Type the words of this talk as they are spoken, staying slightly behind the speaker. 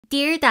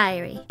Dear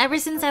Diary, ever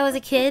since I was a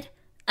kid,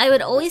 I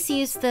would always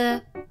use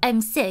the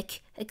 "I'm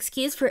sick"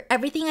 excuse for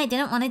everything I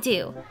didn't want to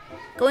do.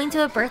 Going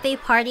to a birthday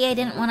party I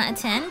didn't want to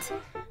attend.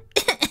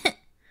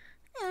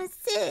 I'm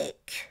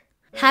sick.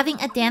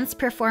 Having a dance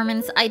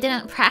performance I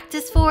didn't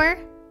practice for.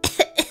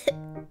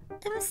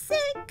 I'm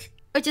sick.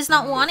 Or just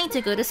not wanting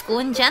to go to school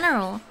in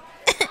general.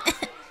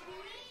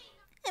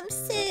 I'm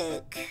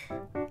sick.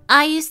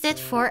 I used it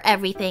for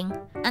everything,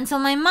 until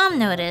my mom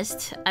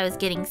noticed I was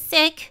getting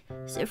sick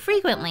so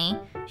frequently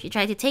she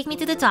tried to take me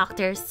to the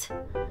doctors.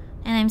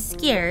 And I'm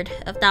scared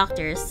of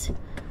doctors.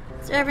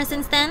 So ever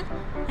since then,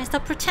 I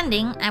stopped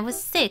pretending I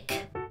was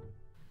sick.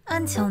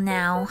 Until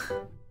now.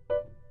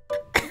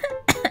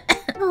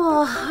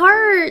 Oh,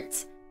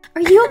 Heart!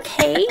 Are you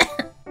okay?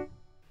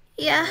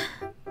 Yeah.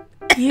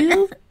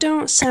 You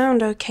don't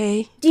sound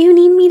okay. Do you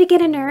need me to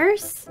get a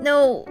nurse?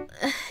 No,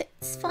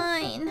 it's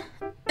fine.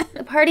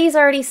 The party's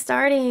already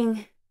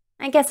starting.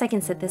 I guess I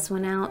can sit this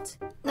one out.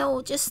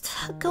 No, just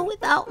go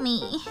without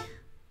me.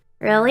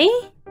 Really?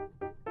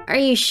 Are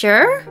you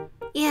sure?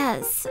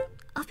 Yes,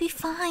 I'll be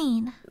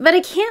fine. But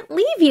I can't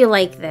leave you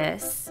like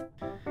this.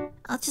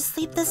 I'll just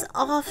sleep this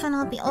off and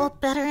I'll be all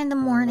better in the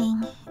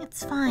morning.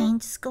 It's fine,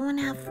 just go and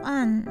have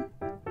fun.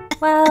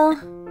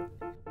 Well,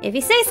 if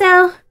you say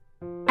so.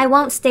 I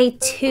won't stay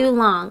too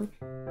long.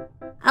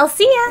 I'll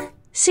see ya.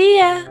 See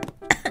ya.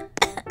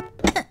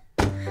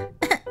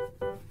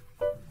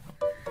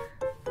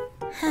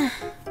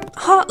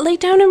 Hot, lay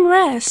down and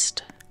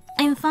rest.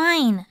 I'm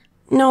fine.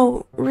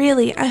 No,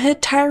 really, I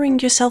heard tiring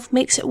yourself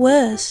makes it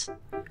worse.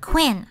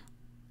 Quinn,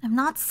 I'm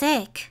not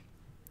sick.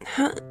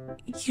 Huh?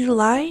 You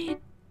lied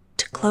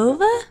to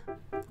Clover?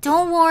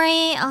 Don't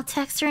worry, I'll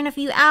text her in a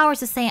few hours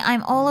to say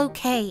I'm all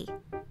okay.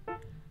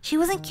 She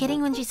wasn't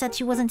kidding when she said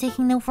she wasn't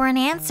taking no for an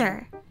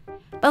answer.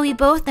 But we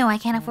both know I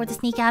can't afford to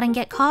sneak out and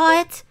get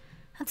caught.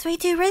 That's way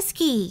too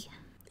risky.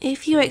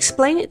 If you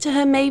explain it to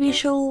her, maybe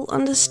she'll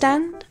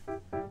understand.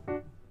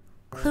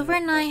 Clover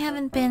and I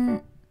haven't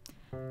been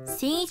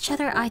seeing each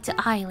other eye to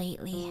eye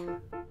lately.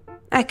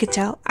 I could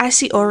tell. I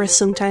see auras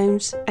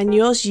sometimes, and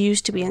yours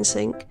used to be in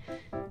sync.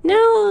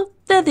 Now,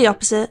 they're the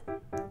opposite.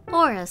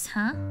 Auras,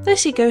 huh? I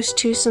see ghosts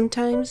too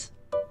sometimes.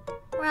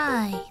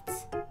 Right.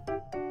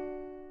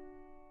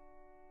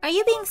 Are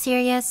you being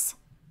serious?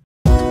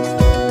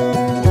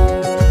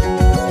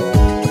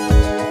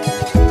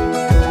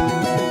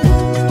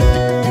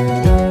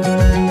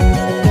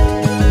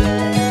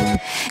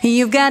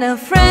 You've got a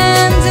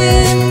friend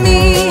in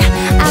me.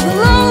 I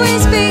will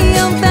always be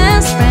your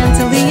best friend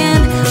till the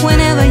end.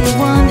 Whenever you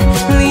want,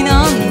 lean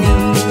on me.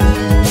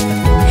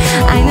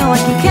 I know I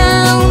can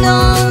count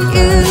on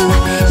you.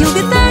 You'll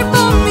be there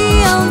for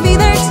me, I'll be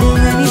there too.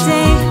 Any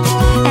day,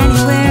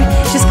 anywhere,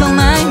 just call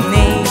my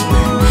name.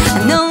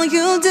 I know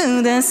you'll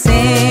do the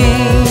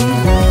same.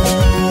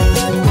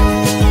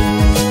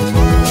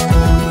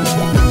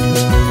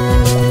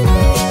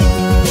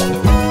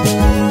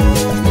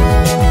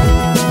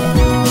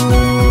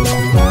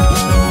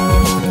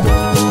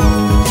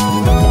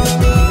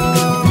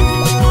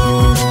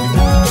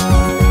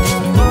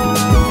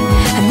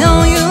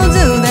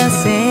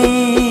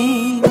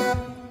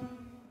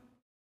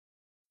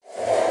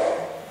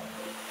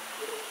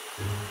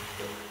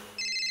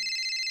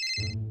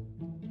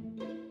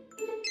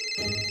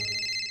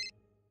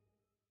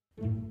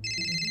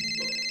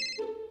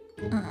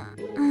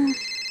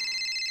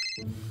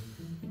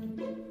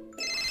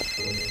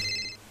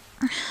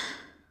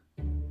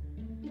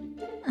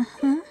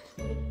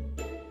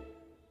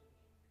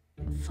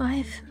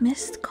 Five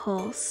missed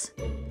calls.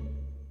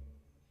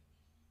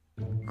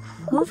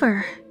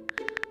 Clover.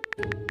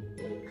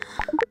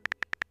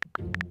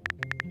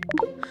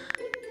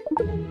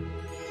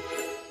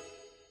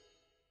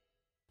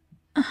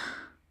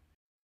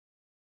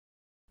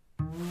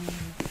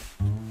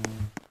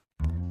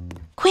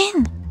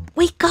 Quinn,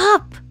 wake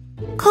up!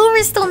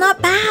 Clover's still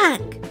not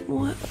back!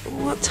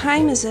 What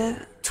time is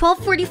it?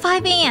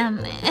 12:45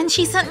 a.m. and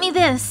she sent me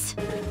this.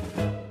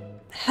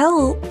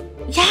 Help?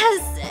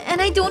 Yes, and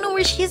I don't know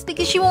where she is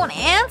because she won't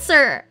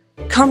answer.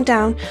 Calm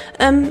down.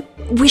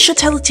 We should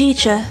tell the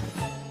teacher.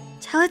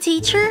 Tell a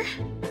teacher?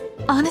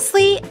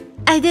 Honestly,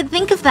 I did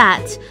think of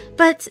that,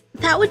 but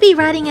that would be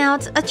ratting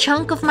out a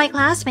chunk of my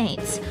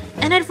classmates,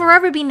 and I'd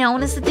forever be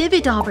known as the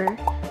Dibby-Dauber.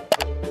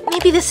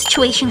 Maybe the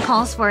situation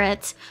calls for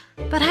it,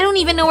 but I don't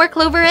even know where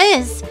Clover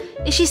is.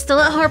 Is she still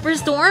at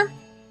Harper's dorm?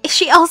 Is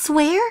she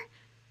elsewhere?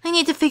 I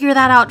need to figure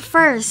that out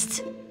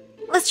first.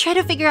 Let's try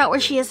to figure out where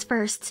she is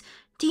first.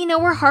 Do you know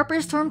where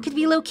Harper's dorm could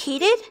be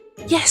located?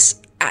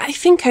 Yes, I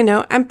think I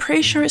know. I'm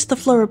pretty sure it's the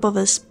floor above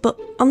us, but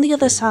on the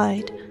other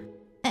side.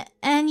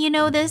 And you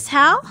know this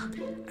how?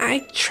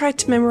 I tried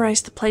to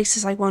memorize the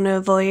places I want to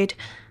avoid.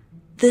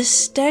 The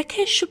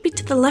staircase should be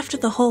to the left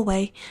of the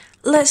hallway.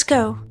 Let's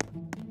go.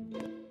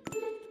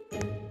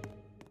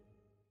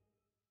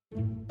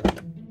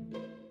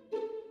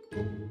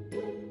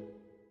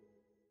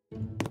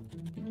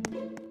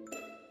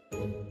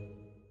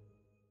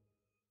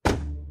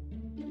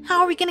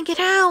 How are we gonna get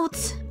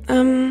out?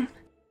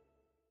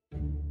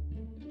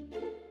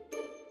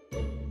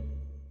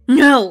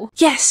 No. No!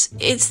 Yes,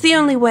 it's the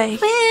only way.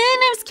 Quinn,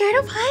 I'm scared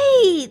of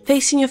heights!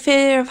 Facing your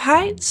fear of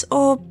heights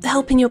or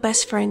helping your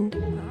best friend?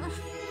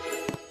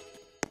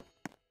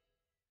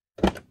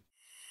 I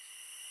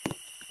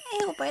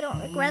hope I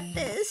don't regret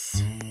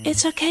this.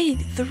 It's okay,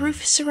 the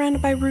roof is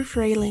surrounded by roof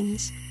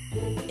railings.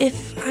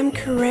 If I'm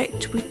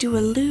correct, we do a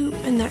loop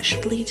and that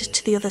should lead us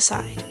to the other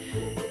side.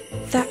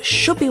 That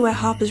should be where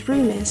Harper's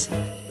room is.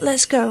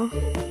 Let's go.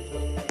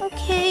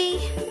 Okay.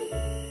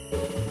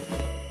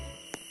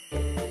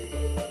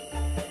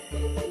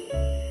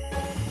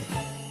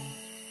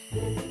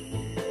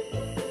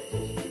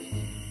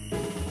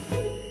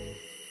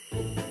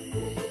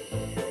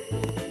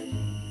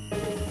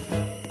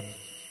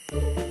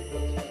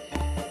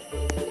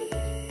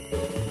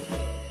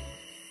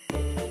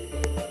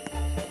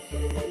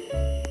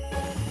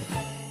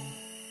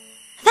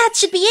 That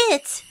should be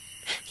it!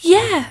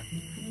 Yeah!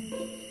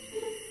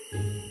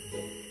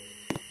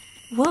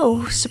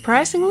 Whoa,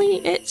 surprisingly,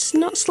 it's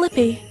not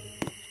slippy.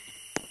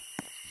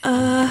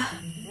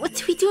 What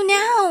do we do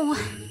now?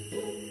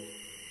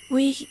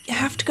 We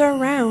have to go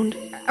around.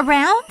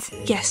 Around?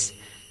 Yes.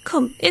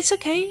 Come, it's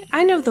okay,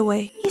 I know the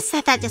way. You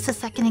said that just a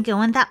second ago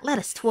and that led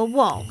us to a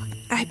wall.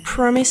 I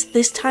promise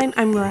this time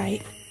I'm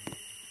right.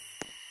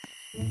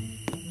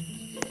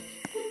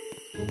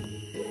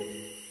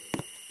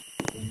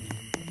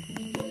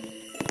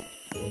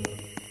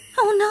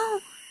 Oh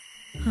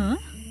no! Huh?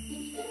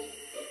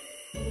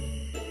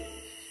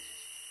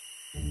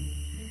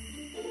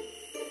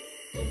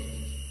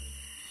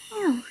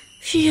 Ew.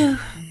 Phew.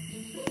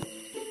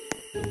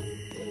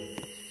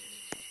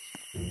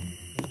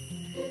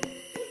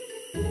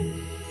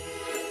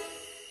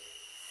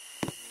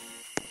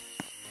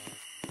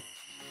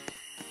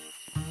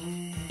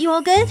 You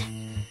all good?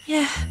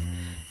 Yeah.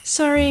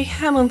 Sorry,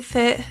 I'm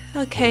unfit.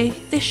 Okay,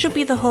 this should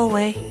be the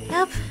hallway.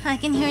 Yep, I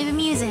can hear the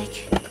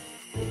music.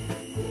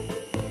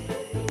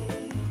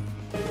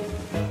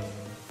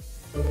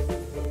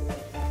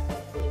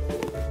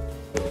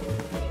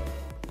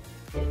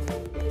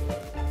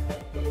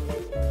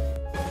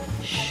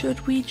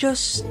 Should we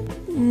just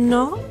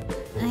knock?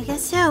 I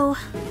guess so.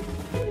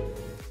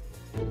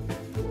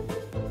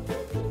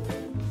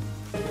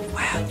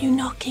 Why aren't you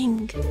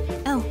knocking?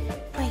 Oh,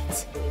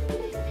 right.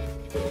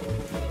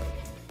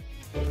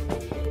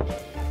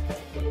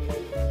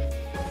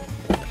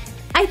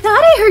 I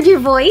thought I heard your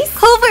voice.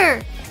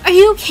 Clover! Are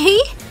you okay?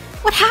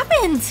 What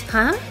happened?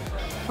 Huh?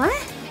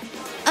 What?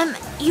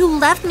 You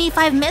left me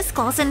 5 missed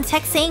calls and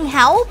text saying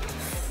help?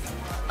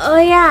 Oh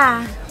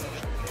yeah.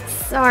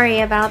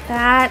 Sorry about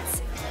that.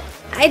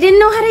 I didn't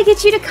know how to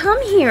get you to come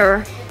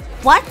here.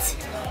 What?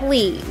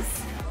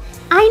 Please.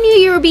 I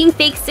knew you were being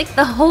fake sick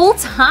the whole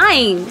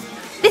time.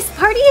 This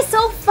party is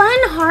so fun,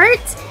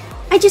 Heart.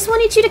 I just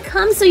wanted you to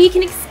come so you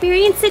can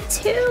experience it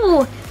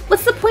too.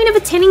 What's the point of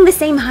attending the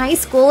same high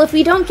school if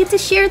we don't get to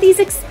share these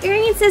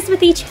experiences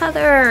with each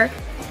other?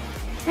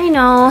 I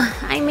know,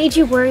 I made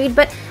you worried,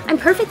 but I'm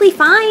perfectly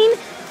fine.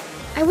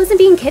 I wasn't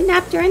being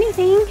kidnapped or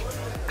anything.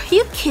 Are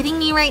you kidding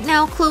me right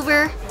now,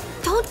 Clover?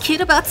 Don't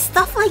kid about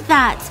stuff like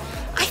that.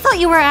 I thought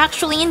you were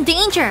actually in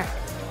danger.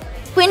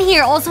 Quinn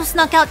here also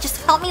snuck out just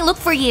to help me look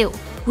for you.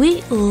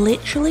 We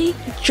literally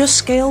just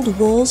scaled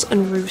walls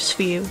and roofs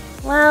for you.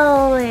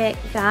 Well, it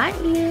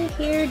got you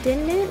here,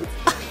 didn't it?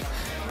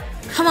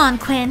 Come on,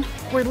 Quinn.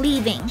 We're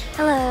leaving.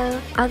 Hello,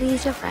 are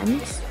these your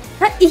friends?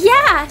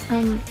 Yeah!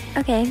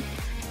 Okay.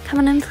 Come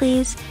on in,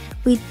 please.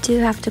 We do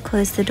have to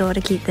close the door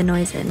to keep the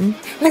noise in.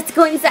 Let's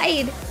go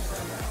inside.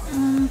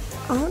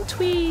 Aren't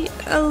we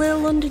a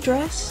little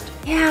underdressed?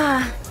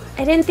 Yeah,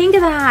 I didn't think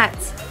of that.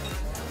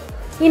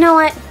 You know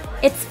what?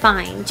 It's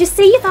fine. Just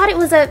say you thought it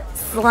was a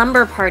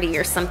slumber party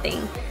or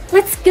something.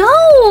 Let's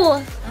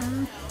go!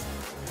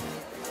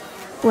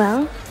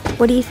 Well,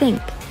 what do you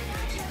think?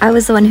 I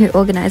was the one who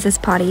organized this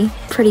party.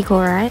 Pretty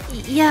cool, right?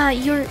 Yeah,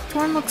 your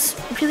dorm looks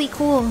really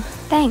cool.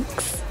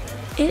 Thanks.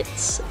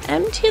 It's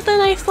emptier than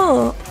I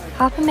thought.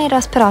 Harper made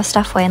us put our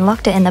stuff away and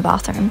locked it in the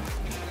bathroom.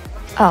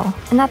 Oh,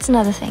 and that's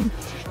another thing.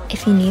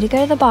 If you need to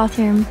go to the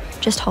bathroom,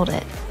 just hold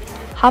it.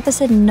 Harper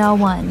said no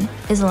one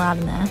is allowed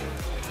in there.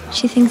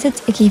 She thinks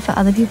it's icky for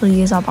other people to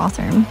use our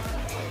bathroom.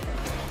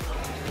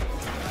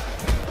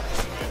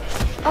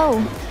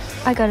 Oh,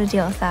 I gotta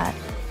deal with that.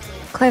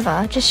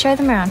 Clover, just show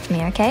them around for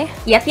me, okay?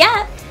 Yep.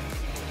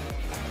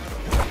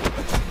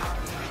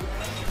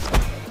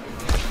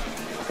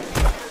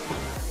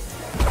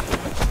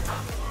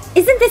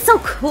 Isn't this so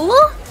cool?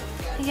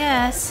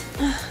 Yes.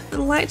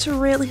 The lights are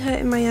really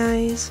hurting my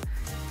eyes.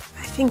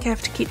 I think I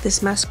have to keep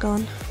this mask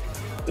on.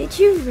 Did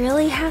you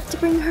really have to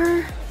bring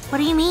her? What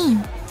do you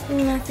mean?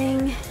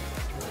 Nothing.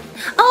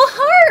 Oh,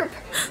 Harp!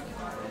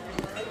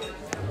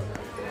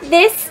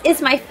 This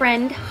is my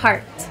friend,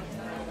 Heart.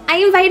 I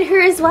invited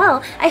her as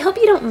well. I hope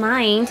you don't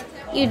mind.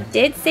 You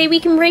did say we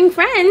can bring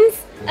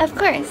friends. Of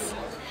course.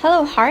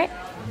 Hello, Heart.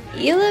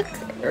 You look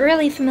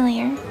really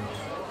familiar.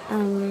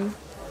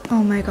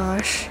 Oh my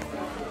gosh.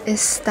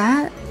 Is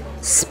that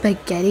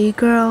Spaghetti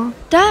Girl?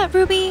 That,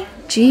 Ruby?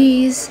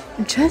 Jeez,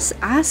 just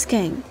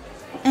asking.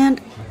 And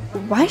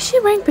why is she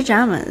wearing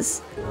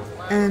pajamas?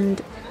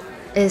 And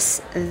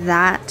Is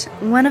that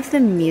one of the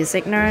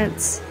music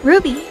nerds?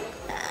 Ruby,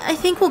 I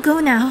think we'll go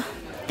now.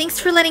 Thanks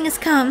for letting us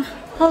come.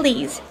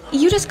 Please,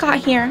 you just got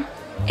here.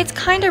 It's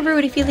kinda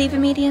rude if you leave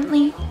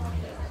immediately.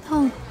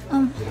 Oh,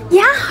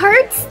 Yeah,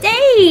 Heart,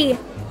 stay!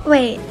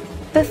 Wait,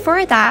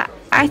 before that,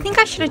 I think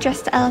I should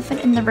address the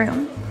elephant in the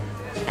room.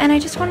 And I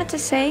just wanted to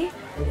say,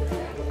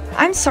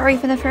 I'm sorry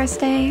for the first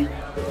day.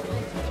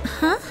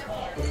 Huh?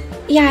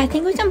 Yeah, I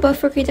think we can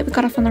both agree that we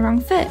got off on the wrong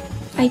foot.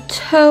 I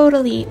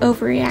totally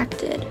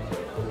overreacted.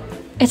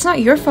 It's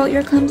not your fault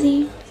you're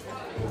clumsy.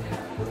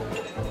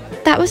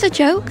 That was a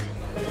joke.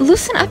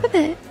 Loosen up a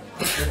bit.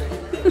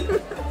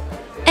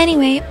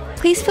 Anyway,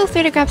 please feel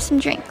free to grab some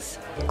drinks.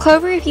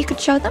 Clover, if you could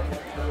show them.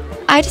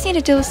 I just need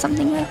to deal with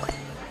something real quick.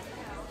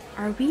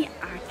 Are we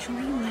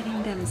actually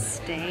letting them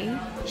stay?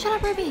 Shut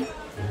up, Ruby.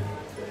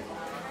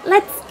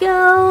 Let's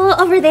go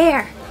over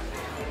there.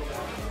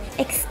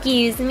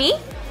 Excuse me?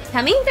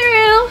 Coming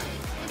through.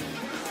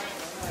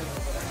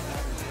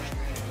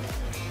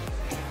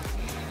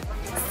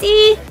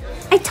 See?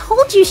 I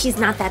told you she's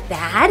not that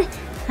bad.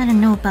 I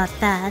don't know about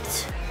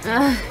that.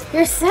 Ugh,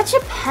 you're such a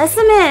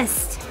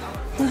pessimist.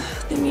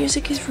 The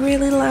music is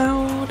really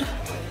loud.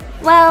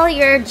 Well,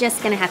 you're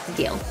just gonna have to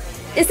deal.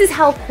 This is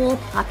how cool,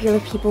 popular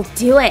people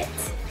do it.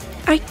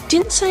 I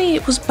didn't say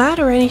it was bad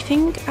or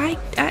anything. I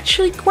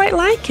actually quite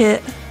like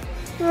it.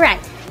 Right.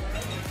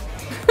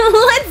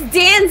 Let's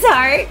dance,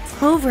 Heart.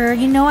 Clover,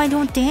 you know I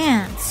don't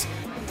dance.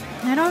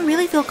 I don't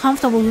really feel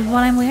comfortable with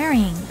what I'm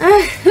wearing.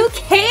 Who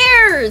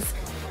cares?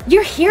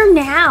 You're here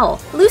now.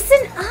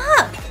 Loosen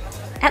up.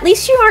 At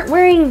least you aren't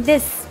wearing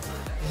this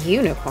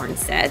unicorn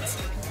set.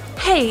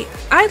 Hey,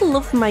 I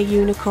love my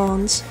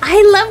unicorns.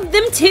 I loved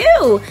them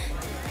too.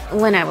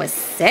 When I was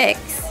 6.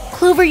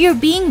 Clover, you're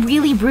being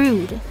really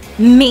rude.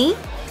 Me?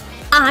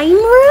 I'm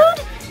rude?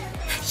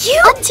 You?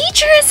 A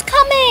teacher is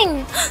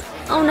coming!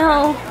 Oh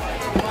no.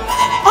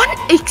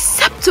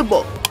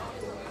 Unacceptable!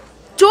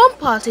 Dorm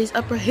parties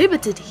are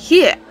prohibited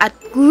here at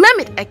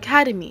Clemente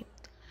Academy.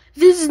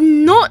 This is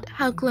not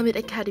how Clemente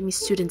Academy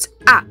students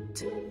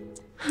act.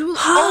 You will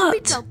all be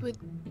dealt with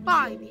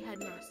by the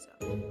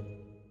headmaster.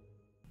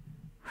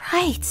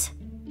 Right.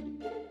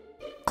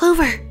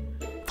 Clover,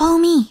 follow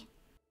me.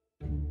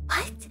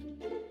 What?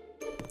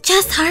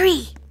 Just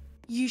hurry.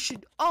 You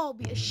should all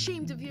be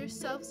ashamed of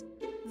yourselves.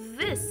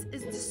 This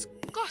is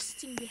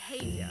disgusting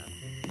behavior.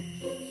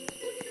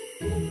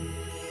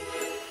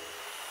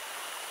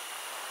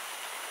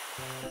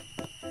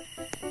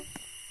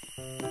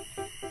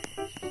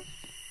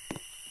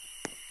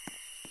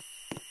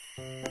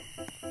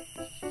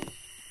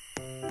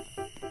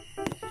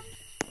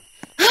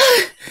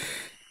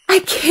 I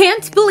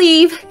can't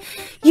believe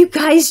you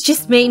guys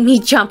just made me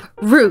jump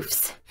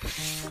roofs.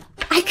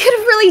 I could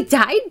have really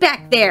died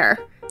back there.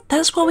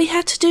 That's what we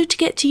had to do to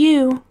get to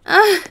you.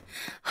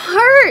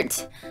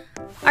 Heart!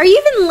 Are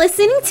you even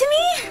listening to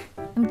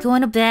me? I'm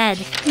going to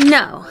bed.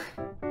 No.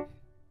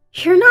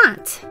 You're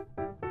not.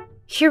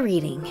 You're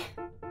reading.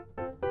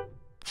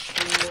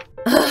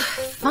 Ugh,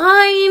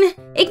 fine.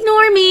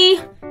 Ignore me.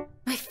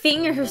 My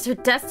fingers are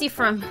dusty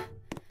from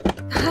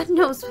God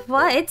knows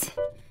what.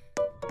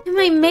 And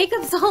my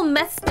makeup's all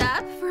messed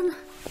up from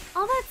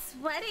all that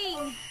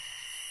sweating.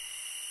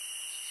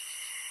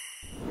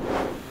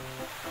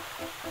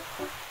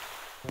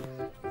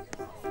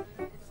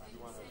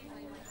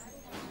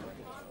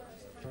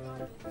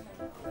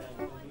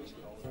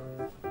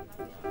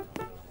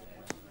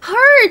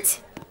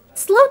 Heart!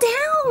 Slow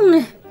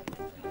down!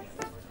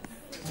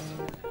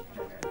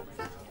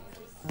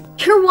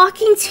 You're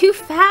walking too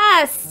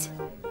fast!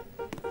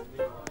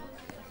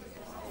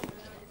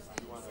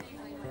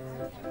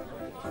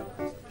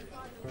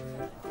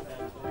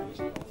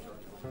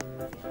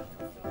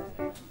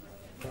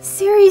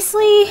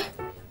 Seriously?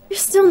 You're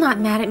still not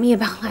mad at me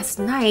about last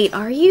night,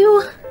 are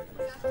you?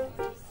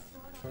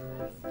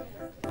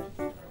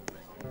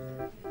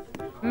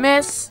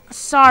 Miss,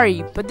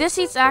 sorry, but this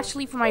seat's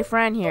actually for my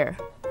friend here.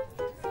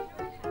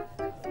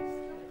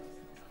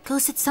 Go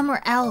sit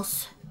somewhere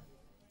else.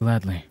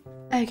 Gladly.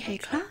 Okay,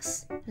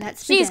 class,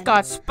 let's begin. She's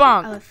got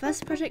spunk. Our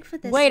first project for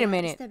this Wait a year is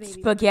minute, the baby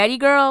Spaghetti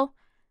Girl?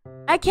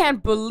 I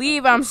can't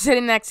believe I'm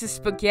sitting next to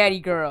Spaghetti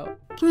Girl.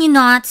 Can you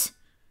not?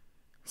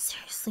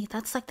 Seriously,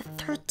 that's like the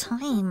 3rd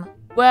time.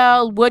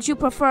 Well, would you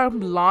prefer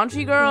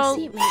Laundry Your Girl?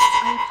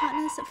 seatmates are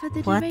partners for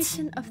the What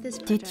duration of this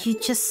project. did you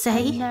just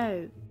say?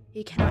 No,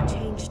 you cannot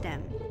change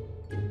them.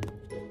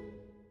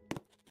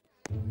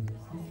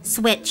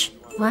 Switch.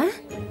 What?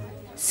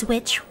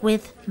 Switch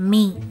with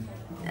me.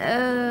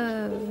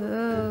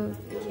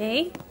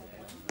 Okay.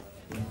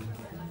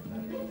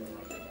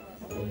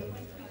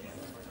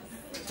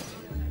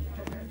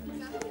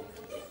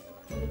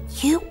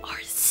 You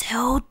are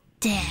so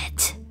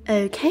dead.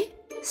 Okay,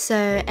 so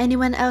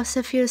anyone else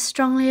who feels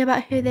strongly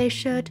about who they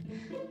should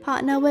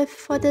partner with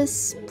for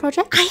this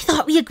project? I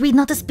thought we agreed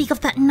not to speak of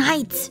that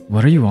night.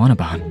 What are you on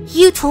about?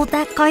 You told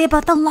that guy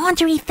about the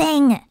laundry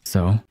thing.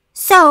 So?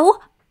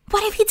 So,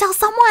 what if he tells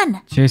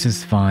someone? Chase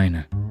is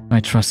fine. I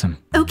trust him.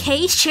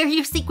 Okay, share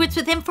your secrets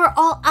with him for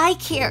all I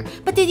care.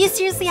 But did you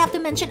seriously have to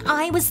mention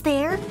I was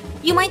there?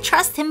 You might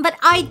trust him, but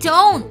I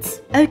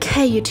don't.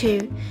 Okay, you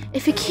two.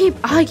 If you keep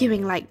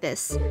arguing like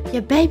this,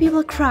 your baby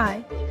will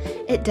cry.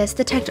 It does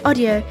detect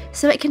audio,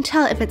 so it can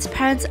tell if its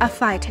parents are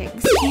fighting.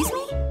 Excuse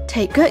me?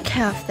 Take good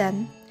care of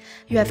them.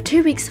 You have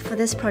 2 weeks for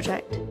this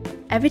project.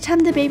 Every time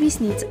the baby's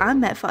needs are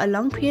met for a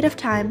long period of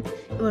time,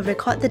 it will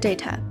record the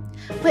data,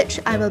 which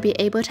I will be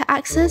able to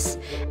access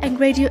and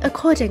grade you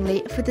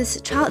accordingly for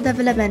this child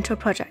developmental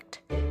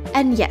project.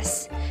 And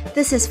yes,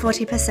 this is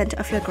 40%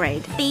 of your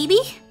grade. Baby?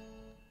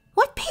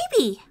 What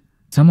baby?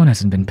 Someone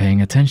hasn't been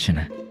paying attention.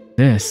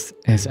 This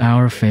is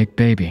our fake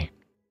baby.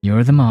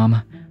 You're the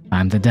mom,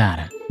 I'm the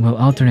dad. We'll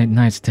alternate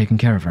nights taking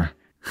care of her.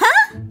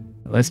 Huh?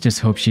 Let's just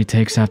hope she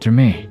takes after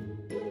me.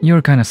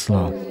 You're kinda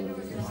slow.